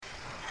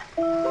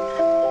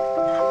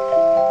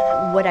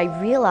What I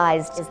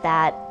realized is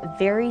that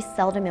very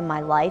seldom in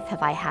my life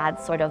have I had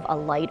sort of a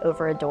light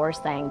over a door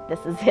saying, this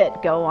is it,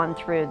 go on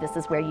through, this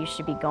is where you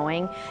should be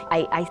going.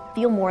 I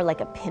feel more like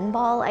a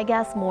pinball, I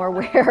guess, more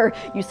where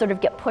you sort of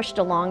get pushed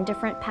along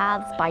different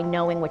paths by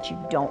knowing what you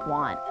don't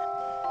want.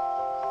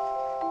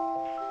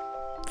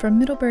 From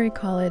Middlebury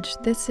College,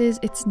 this is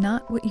It's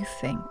Not What You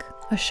Think,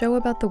 a show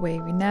about the way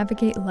we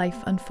navigate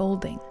life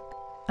unfolding.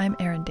 I'm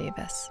Erin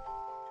Davis.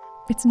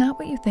 It's Not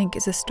What You Think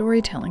is a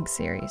storytelling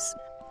series.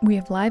 We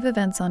have live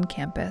events on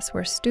campus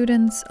where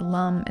students,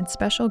 alum, and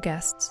special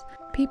guests,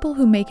 people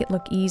who make it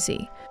look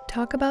easy,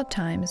 talk about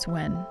times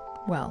when,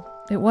 well,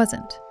 it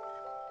wasn't.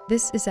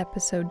 This is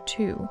episode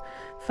 2,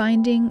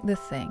 Finding the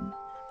Thing.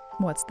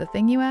 What's the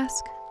thing, you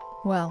ask?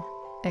 Well,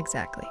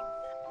 exactly.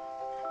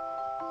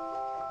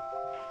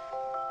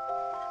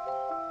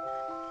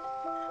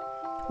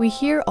 We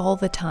hear all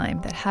the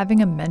time that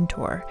having a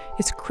mentor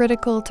is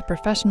critical to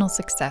professional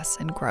success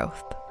and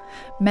growth.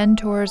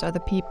 Mentors are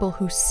the people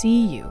who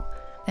see you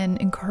and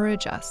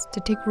encourage us to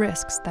take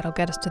risks that'll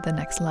get us to the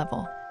next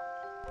level.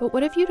 But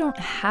what if you don't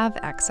have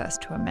access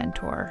to a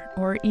mentor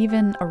or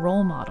even a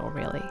role model,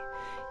 really?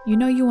 You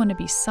know you want to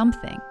be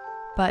something,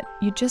 but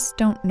you just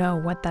don't know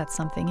what that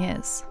something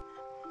is.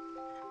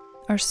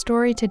 Our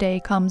story today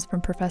comes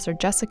from Professor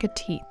Jessica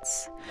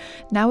Teets.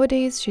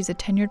 Nowadays, she's a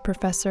tenured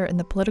professor in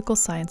the political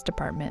science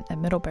department at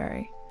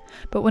Middlebury.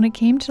 But when it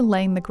came to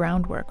laying the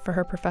groundwork for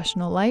her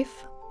professional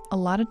life, a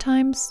lot of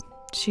times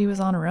she was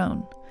on her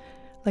own.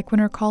 Like when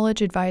her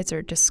college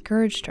advisor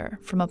discouraged her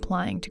from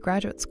applying to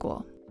graduate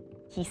school.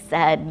 He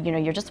said,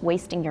 you're just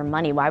wasting your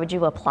money. Why would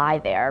you apply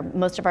there?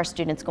 Most of our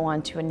students go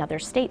on to another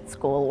state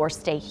school or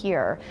stay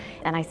here.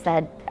 And I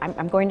said,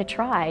 I'm going to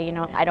try.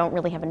 I don't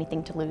really have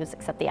anything to lose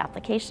except the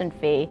application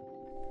fee.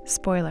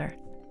 Spoiler,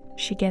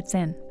 she gets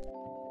in.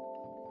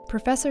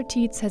 Professor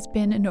Teets has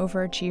been an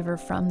overachiever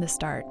from the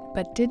start,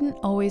 but didn't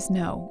always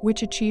know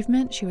which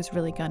achievement she was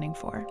really gunning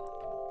for.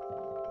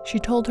 She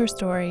told her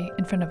story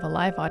in front of a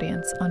live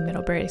audience on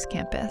Middlebury's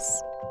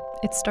campus.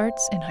 It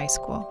starts in high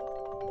school.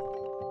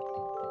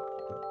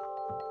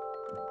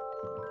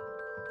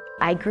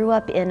 I grew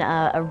up in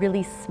a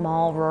really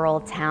small rural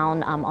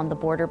town on the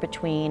border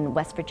between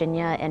West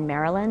Virginia and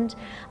Maryland.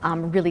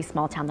 Really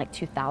small town, like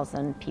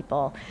 2,000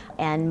 people.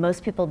 And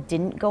most people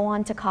didn't go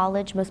on to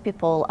college. Most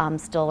people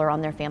still are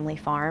on their family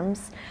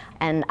farms.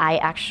 And I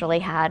actually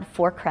had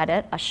 4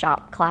 credit, a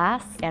shop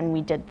class, and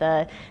we did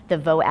the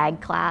Vo Ag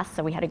class,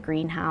 so we had a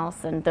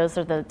greenhouse, and those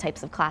are the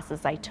types of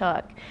classes I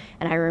took.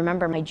 And I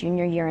remember my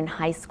junior year in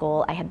high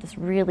school, I had this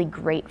really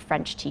great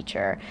French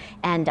teacher,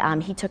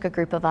 and he took a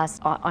group of us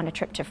on a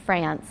trip to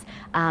France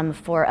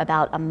for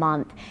about a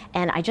month.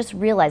 And I just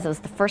realized it was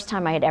the first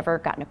time I had ever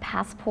gotten a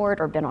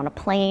passport or been on a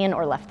plane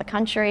or left the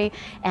country,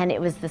 and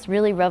it was this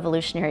really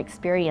revolutionary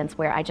experience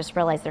where I just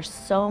realized there's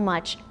so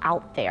much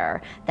out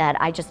there that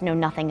I just know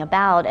nothing about,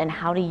 and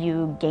how do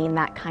you gain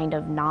that kind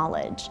of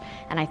knowledge?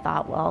 And I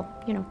thought, well,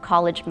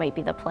 college might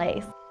be the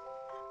place.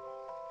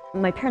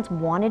 My parents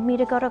wanted me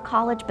to go to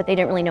college, but they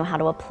didn't really know how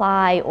to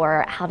apply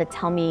or how to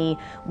tell me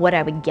what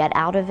I would get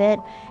out of it.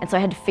 And so I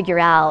had to figure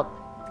out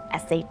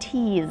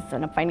SATs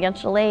and a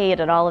financial aid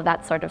and all of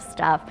that sort of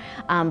stuff.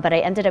 But I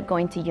ended up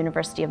going to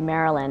University of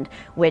Maryland,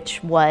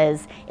 which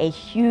was a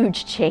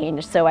huge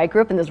change. So I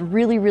grew up in this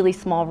really, really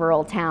small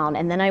rural town,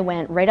 and then I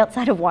went right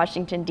outside of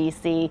Washington,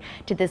 D.C.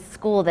 to this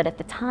school that at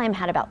the time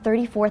had about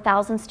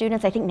 34,000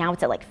 students. I think now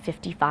it's at like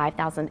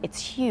 55,000. It's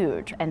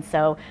huge. And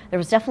so there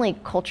was definitely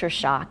culture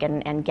shock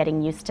and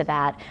getting used to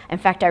that. In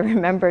fact, I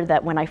remember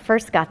that when I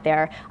first got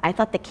there, I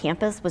thought the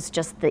campus was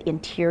just the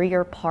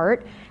interior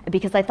part,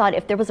 because I thought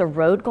if there was a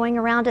road going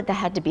around it, that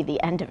had to be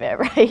the end of it,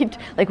 right?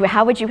 Like,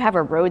 how would you have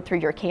a road through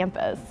your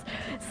campus?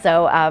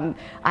 So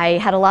I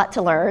had a lot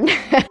to learn.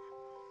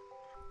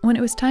 When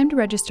it was time to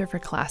register for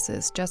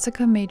classes,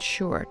 Jessica made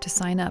sure to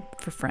sign up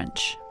for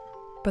French.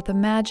 But the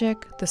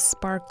magic, the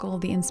sparkle,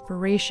 the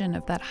inspiration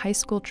of that high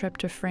school trip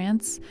to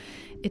France,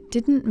 it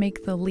didn't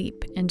make the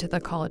leap into the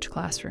college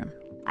classroom.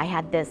 I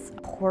had this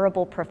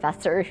horrible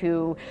professor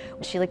who,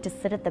 she liked to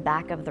sit at the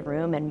back of the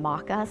room and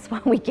mock us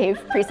when we gave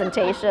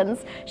presentations.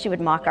 She would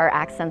mock our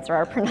accents or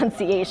our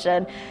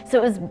pronunciation. So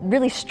it was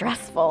really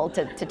stressful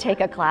to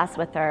take a class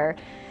with her.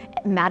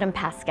 Madame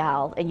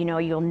Pascal,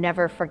 you'll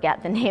never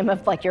forget the name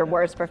of like your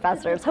worst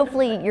professors.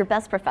 Hopefully your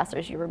best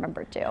professors you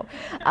remember too.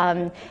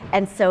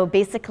 And so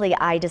basically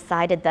I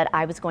decided that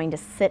I was going to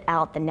sit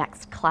out the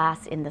next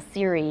class in the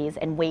series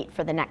and wait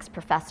for the next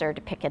professor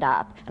to pick it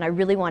up. And I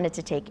really wanted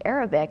to take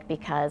Arabic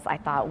because I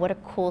thought, what a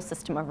cool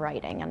system of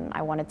writing, and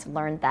I wanted to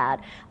learn that.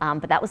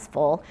 But that was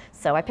full,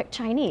 so I picked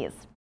Chinese.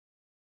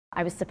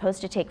 I was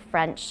supposed to take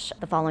French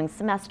the following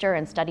semester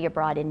and study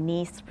abroad in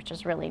Nice, which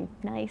is really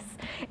nice.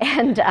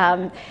 And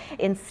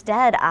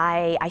instead,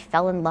 I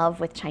fell in love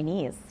with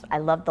Chinese. I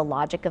loved the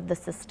logic of the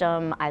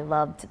system. I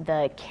loved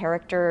the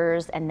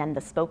characters and then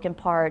the spoken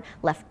part,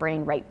 left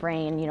brain, right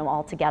brain,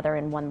 all together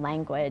in one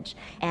language.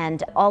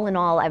 And all in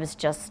all, I was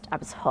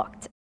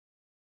hooked.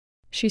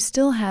 She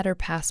still had her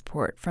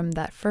passport from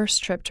that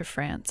first trip to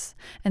France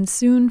and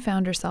soon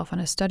found herself on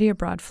a study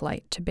abroad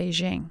flight to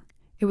Beijing.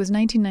 It was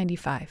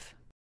 1995.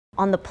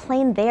 On the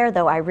plane there,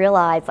 though, I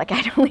realized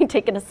I'd only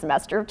taken a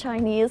semester of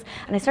Chinese,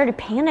 and I started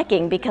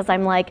panicking because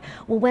I'm like,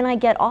 well, when I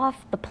get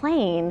off the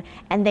plane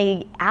and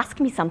they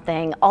ask me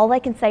something, all I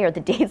can say are the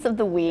days of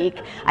the week.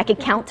 I could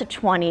count to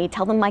 20,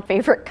 tell them my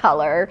favorite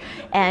color,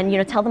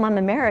 and tell them I'm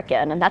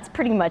American, and that's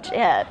pretty much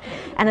it.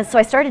 And so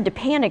I started to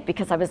panic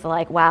because I was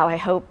like, wow, I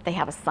hope they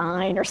have a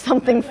sign or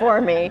something for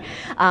me.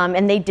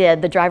 And they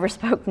did. The driver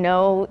spoke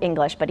no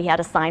English, but he had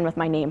a sign with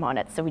my name on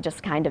it, so we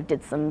just kind of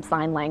did some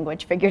sign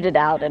language, figured it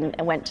out, and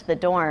went to the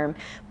dorm.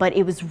 But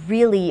it was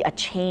really a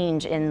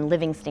change in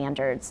living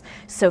standards.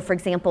 So for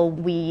example,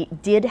 we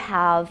did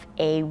have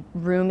a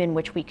room in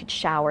which we could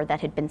shower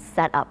that had been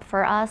set up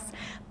for us,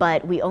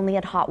 but we only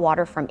had hot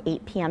water from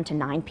 8 p.m. to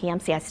 9 p.m.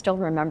 See, I still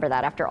remember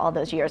that after all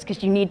those years,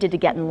 because you needed to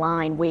get in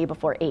line way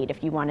before 8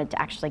 if you wanted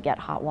to actually get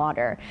hot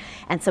water.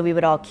 And so we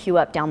would all queue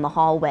up down the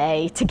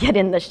hallway to get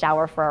in the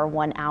shower for our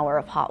 1 hour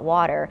of hot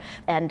water.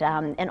 And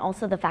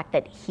also the fact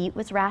that heat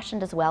was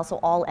rationed as well, so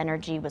all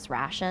energy was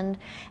rationed.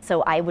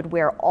 So I would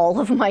wear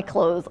all of my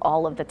clothes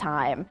all of the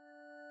time.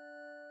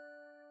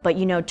 But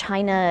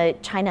China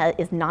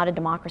is not a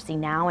democracy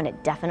now, and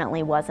it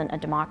definitely wasn't a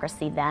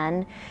democracy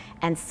then.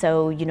 And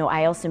so,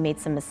 I also made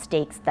some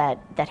mistakes that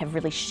have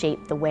really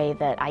shaped the way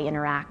that I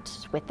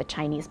interact with the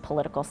Chinese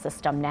political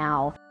system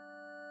now.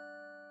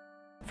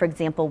 For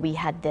example, we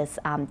had this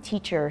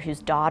teacher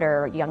whose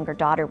younger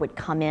daughter would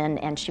come in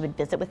and she would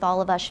visit with all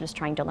of us. She was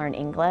trying to learn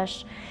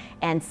English.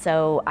 And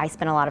so I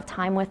spent a lot of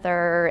time with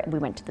her. We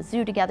went to the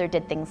zoo together,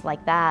 did things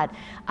like that.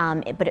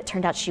 But it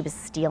turned out she was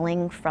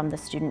stealing from the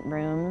student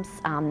rooms.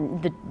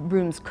 The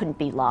rooms couldn't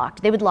be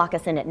locked. They would lock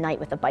us in at night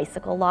with a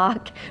bicycle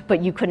lock,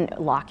 but you couldn't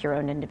lock your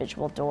own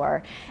individual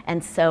door.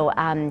 And so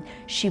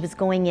she was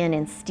going in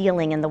and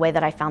stealing. And the way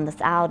that I found this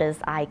out is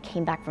I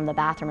came back from the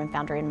bathroom and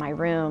found her in my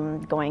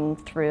room going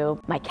through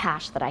my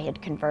cash that I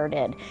had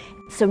converted.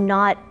 So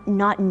not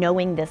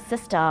knowing this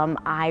system,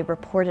 I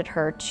reported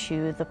her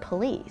to the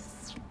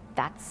police.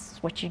 That's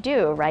what you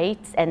do, right?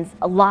 And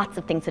lots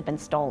of things had been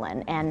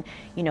stolen. And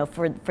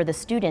for the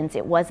students,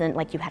 it wasn't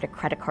like you had a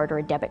credit card or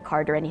a debit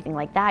card or anything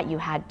like that. You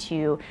had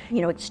to,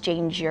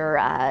 exchange your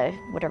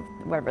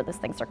whatever those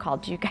things are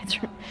called. Do you guys?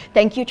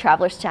 Thank you,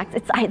 traveler's checks.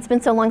 It's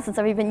been so long since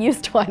I've even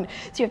used one.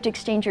 So you have to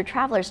exchange your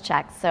traveler's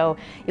checks. So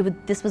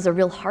this was a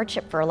real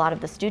hardship for a lot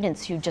of the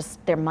students who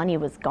just their money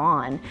was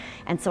gone.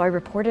 And so I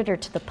reported her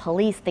to the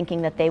police,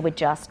 thinking that they would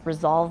just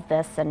resolve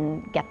this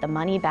and get the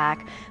money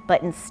back.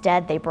 But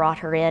instead, they brought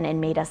her in and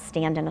made us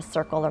stand in a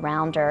circle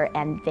around her,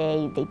 and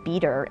they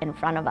beat her in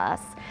front of us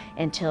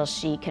until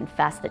she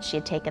confessed that she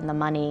had taken the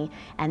money,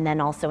 and then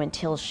also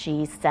until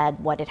she said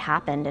what had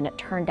happened. And it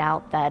turned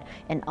out that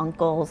an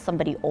uncle,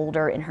 somebody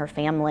older in her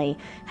family,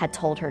 had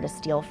told her to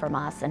steal from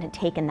us and had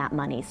taken that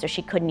money, so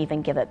she couldn't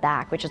even give it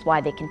back, which is why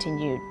they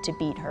continued to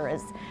beat her,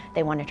 as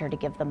they wanted her to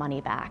give the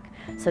money back.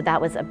 So that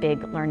was a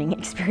big learning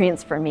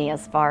experience for me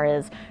as far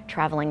as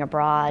traveling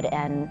abroad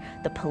and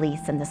the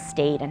police and the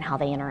state and how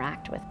they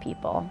interact with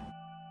people.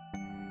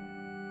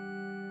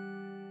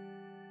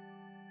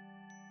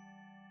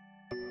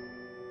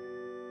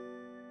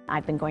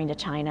 I've been going to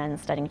China and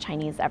studying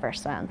Chinese ever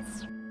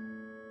since.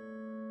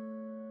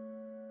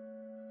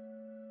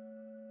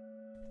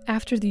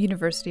 After the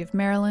University of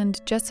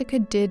Maryland, Jessica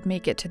did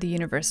make it to the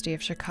University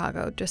of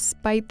Chicago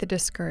despite the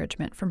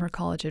discouragement from her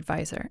college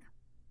advisor.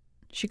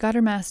 She got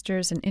her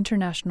master's in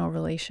international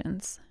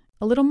relations.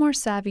 A little more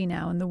savvy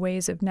now in the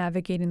ways of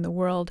navigating the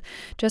world,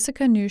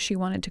 Jessica knew she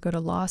wanted to go to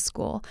law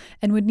school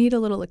and would need a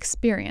little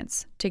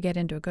experience to get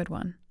into a good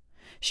one.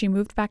 She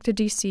moved back to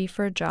D.C.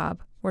 for a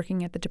job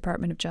working at the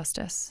Department of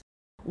Justice.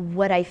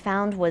 What I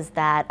found was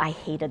that I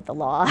hated the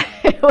law.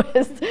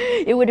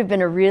 It would have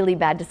been a really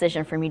bad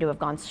decision for me to have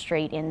gone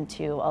straight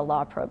into a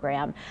law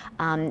program.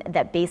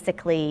 That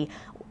basically,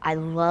 I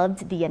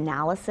loved the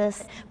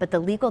analysis, but the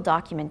legal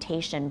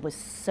documentation was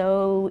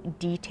so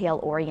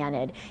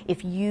detail-oriented.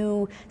 If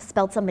you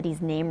spelled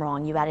somebody's name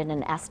wrong, you added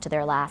an S to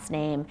their last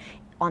name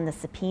on the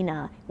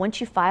subpoena. Once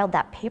you filed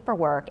that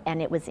paperwork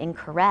and it was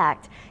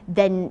incorrect,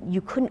 then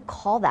you couldn't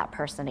call that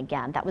person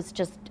again. That was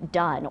just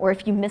done. Or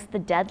if you missed the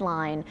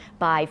deadline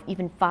by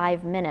even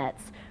 5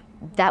 minutes,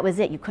 that was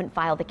it. You couldn't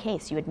file the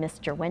case. You had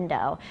missed your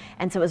window.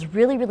 And so it was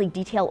really, really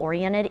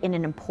detail-oriented in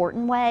an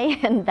important way,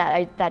 and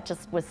that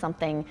just was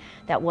something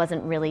that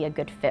wasn't really a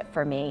good fit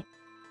for me.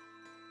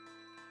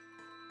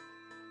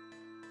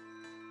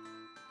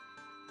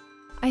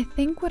 I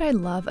think what I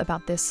love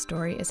about this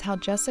story is how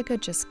Jessica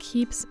just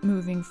keeps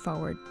moving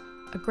forward.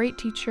 A great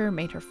teacher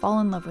made her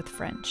fall in love with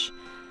French,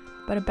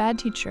 but a bad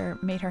teacher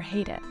made her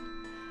hate it.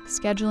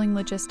 Scheduling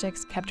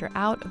logistics kept her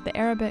out of the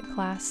Arabic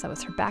class that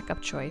was her backup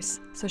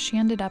choice, so she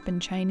ended up in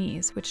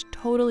Chinese, which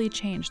totally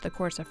changed the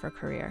course of her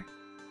career.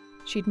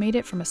 She'd made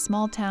it from a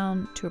small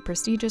town to a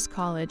prestigious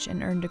college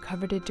and earned a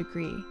coveted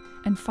degree,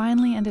 and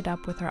finally ended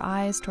up with her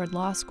eyes toward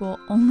law school,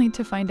 only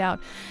to find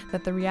out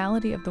that the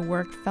reality of the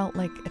work felt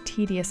like a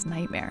tedious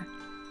nightmare.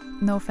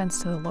 No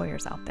offense to the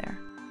lawyers out there.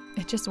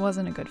 It just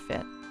wasn't a good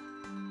fit.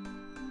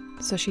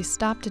 So she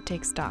stopped to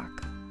take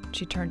stock.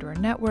 She turned to her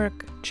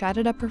network,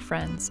 chatted up her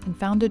friends, and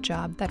found a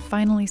job that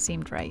finally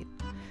seemed right.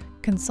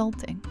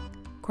 Consulting,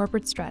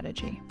 corporate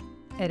strategy.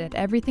 It had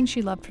everything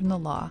she loved from the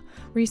law: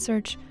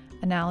 research,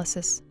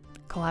 analysis,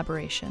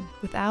 collaboration,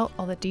 without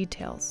all the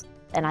details.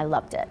 And I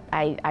loved it.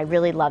 I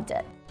really loved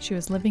it. She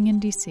was living in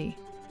D.C.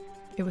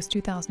 It was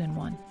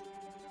 2001.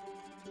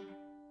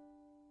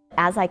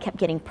 As I kept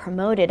getting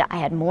promoted, I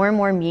had more and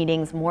more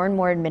meetings, more and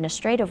more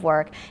administrative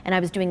work, and I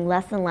was doing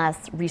less and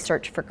less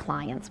research for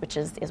clients, which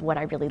is what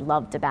I really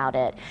loved about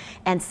it.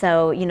 And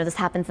so, this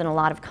happens in a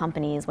lot of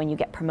companies. When you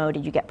get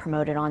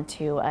promoted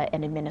onto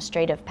an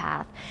administrative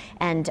path.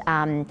 And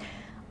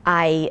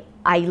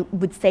I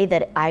would say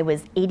that I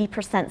was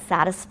 80%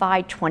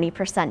 satisfied,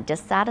 20%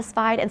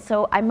 dissatisfied, and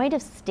so I might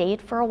have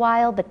stayed for a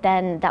while, but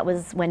then that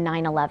was when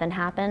 9/11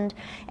 happened,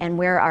 and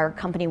where our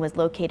company was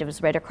located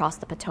was right across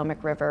the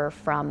Potomac River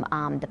from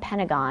the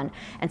Pentagon,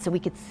 and so we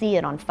could see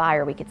it on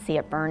fire, we could see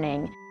it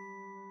burning.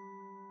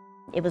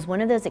 It was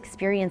one of those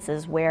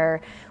experiences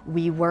where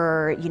we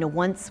were,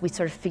 once we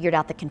sort of figured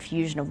out the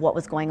confusion of what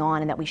was going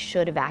on and that we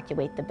should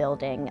evacuate the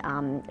building,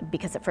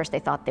 because at first they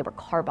thought they were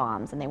car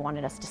bombs and they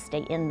wanted us to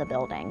stay in the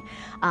building.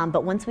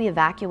 But once we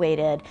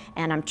evacuated,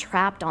 and I'm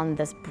trapped on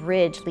this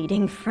bridge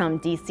leading from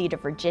DC to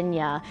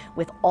Virginia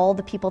with all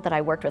the people that I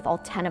worked with, all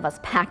 10 of us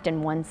packed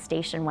in one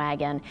station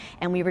wagon,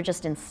 and we were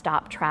just in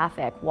stop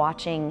traffic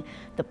watching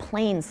the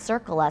planes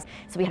circle us.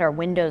 So we had our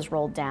windows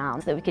rolled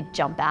down so that we could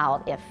jump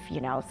out if,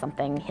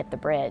 something hit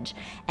the bridge.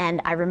 And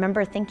I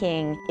remember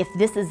thinking, if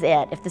this is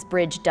it, if this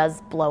bridge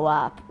does blow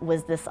up,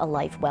 was this a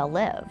life well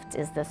lived?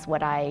 Is this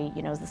what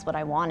is this what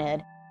I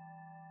wanted?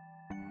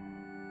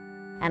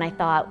 And I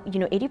thought,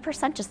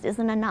 80% just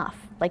isn't enough.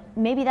 Like,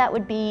 maybe that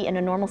would be, in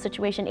a normal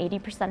situation,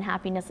 80%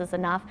 happiness is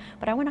enough,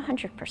 but I want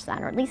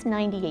 100%, or at least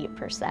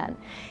 98%.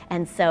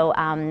 And so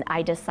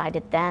I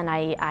decided then,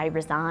 I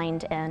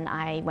resigned and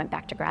I went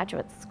back to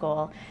graduate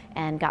school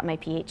and got my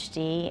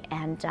PhD,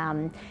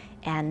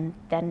 and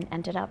then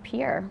ended up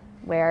here,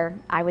 where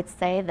I would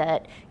say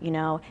that,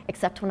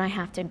 except when I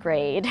have to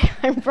grade,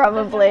 I'm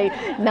probably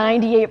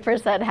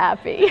 98%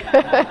 happy.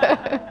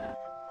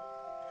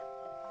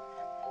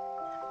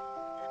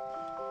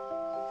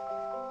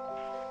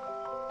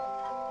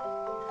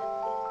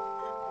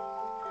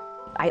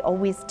 I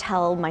always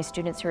tell my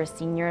students who are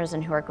seniors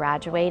and who are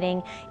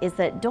graduating is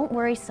that don't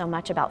worry so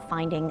much about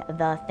finding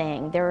the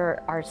thing.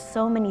 There are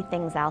so many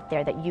things out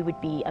there that you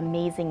would be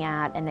amazing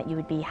at and that you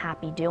would be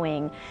happy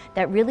doing,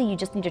 that really you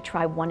just need to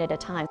try one at a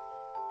time.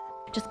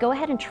 Just go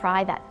ahead and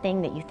try that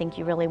thing that you think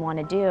you really want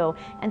to do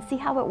and see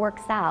how it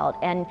works out,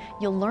 and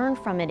you'll learn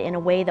from it in a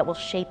way that will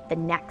shape the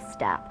next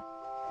step.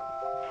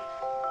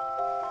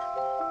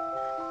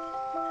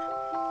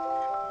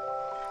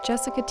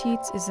 Jessica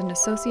Teets is an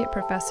associate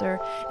professor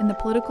in the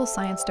political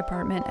science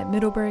department at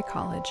Middlebury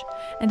College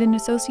and an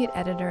associate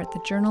editor at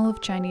the Journal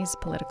of Chinese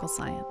Political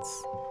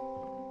Science.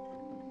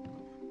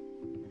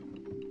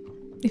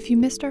 If you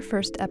missed our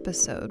first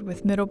episode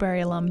with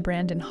Middlebury alum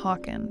Brandon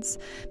Hawkins,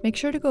 make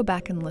sure to go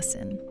back and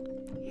listen.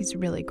 He's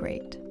really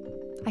great.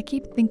 I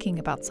keep thinking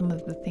about some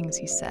of the things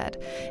he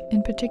said,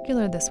 in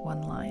particular this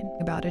one line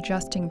about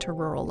adjusting to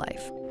rural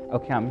life.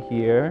 Okay, I'm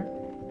here.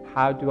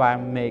 How do I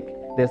make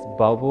this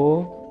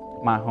bubble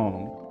my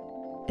home?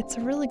 It's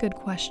a really good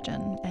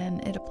question,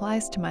 and it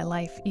applies to my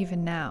life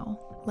even now.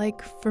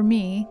 Like, for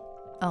me,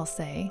 I'll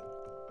say,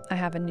 I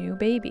have a new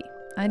baby.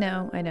 I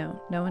know,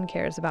 no one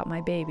cares about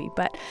my baby,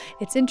 but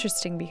it's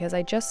interesting because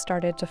I just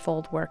started to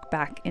fold work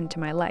back into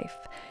my life,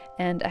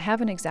 and I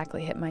haven't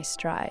exactly hit my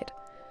stride.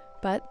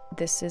 But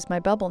this is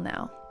my bubble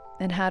now,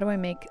 and how do I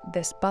make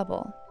this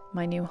bubble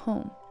my new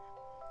home?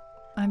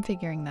 I'm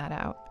figuring that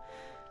out.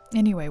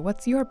 Anyway,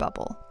 what's your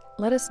bubble?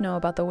 Let us know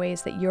about the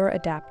ways that you're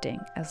adapting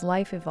as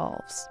life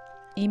evolves.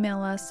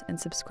 Email us and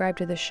subscribe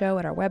to the show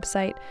at our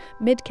website,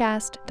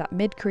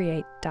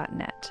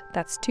 midcast.midcreate.net.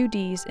 That's 2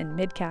 D's in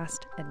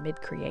midcast and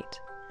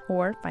midcreate.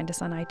 Or find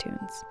us on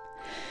iTunes.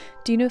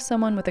 Do you know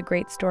someone with a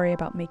great story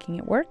about making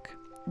it work?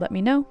 Let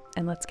me know,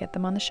 and let's get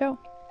them on the show.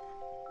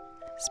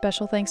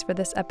 Special thanks for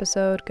this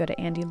episode go to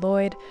Andy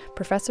Lloyd,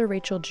 Professor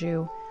Rachel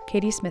Jew,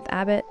 Katie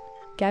Smith-Abbott,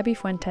 Gabby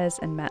Fuentes,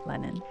 and Matt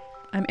Lennon.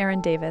 I'm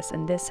Erin Davis,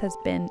 and this has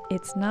been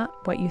It's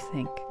Not What You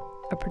Think,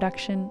 a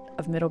production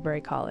of Middlebury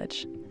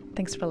College.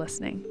 Thanks for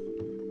listening.